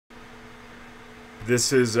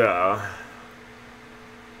This is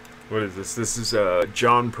what is this? This is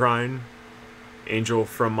John Prine, Angel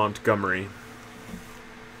from Montgomery.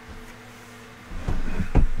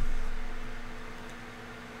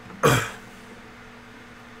 I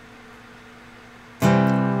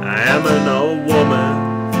am an old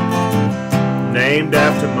woman named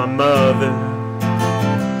after my mother.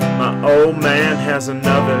 My old man has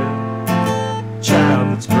another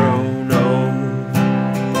child that's grown old.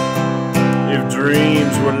 If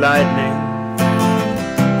dreams were lightning,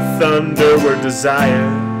 thunder were desire,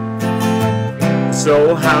 this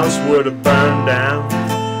old house would have burned down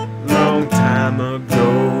long time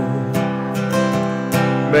ago.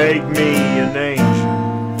 Make me an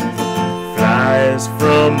angel, flies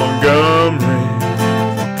from Montgomery.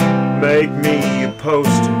 Make me a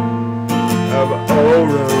poster of an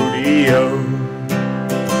old rodeo.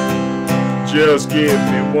 Just give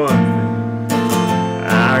me one thing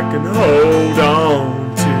I can hold on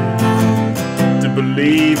to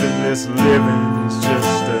believe in this living is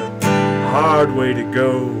just a hard way to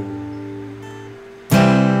go.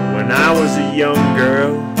 When I was a young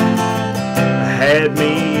girl, I had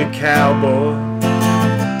me a cowboy.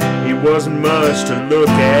 He wasn't much to look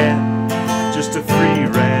at, just a free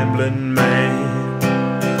rambling man.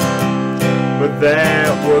 But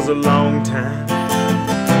that was a long time.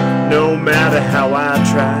 No matter how I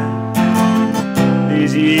try,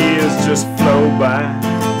 these years just flow by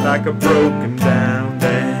like a broken down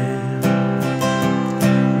dam.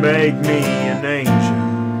 Make me an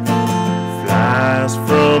angel, flies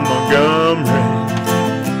from Montgomery.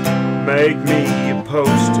 Make me a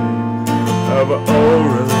poster of an old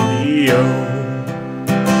rodeo.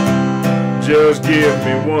 Just give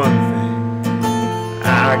me one thing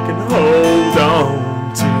I can hold on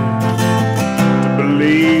to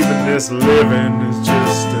believe in this living is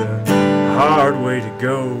just a hard way to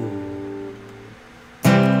go.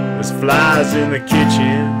 There's flies in the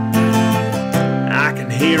kitchen, I can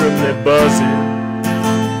hear them, they're buzzing.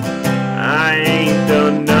 I ain't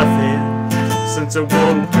done nothing since I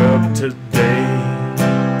woke up today.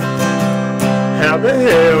 How the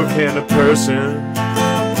hell can a person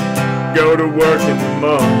go to work in the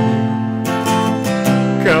morning,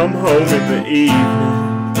 come home in the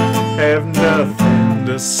evening, have nothing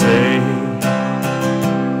to say?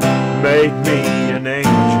 Make me an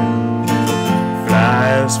angel,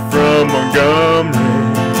 flies from Montgomery.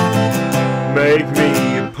 Make me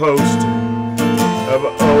a poster of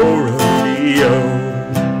an old rodeo.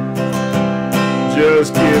 Just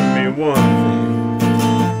give me one thing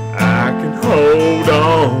I can hold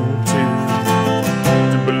on to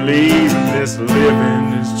believe in this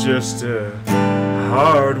living is just a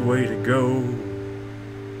hard way to go.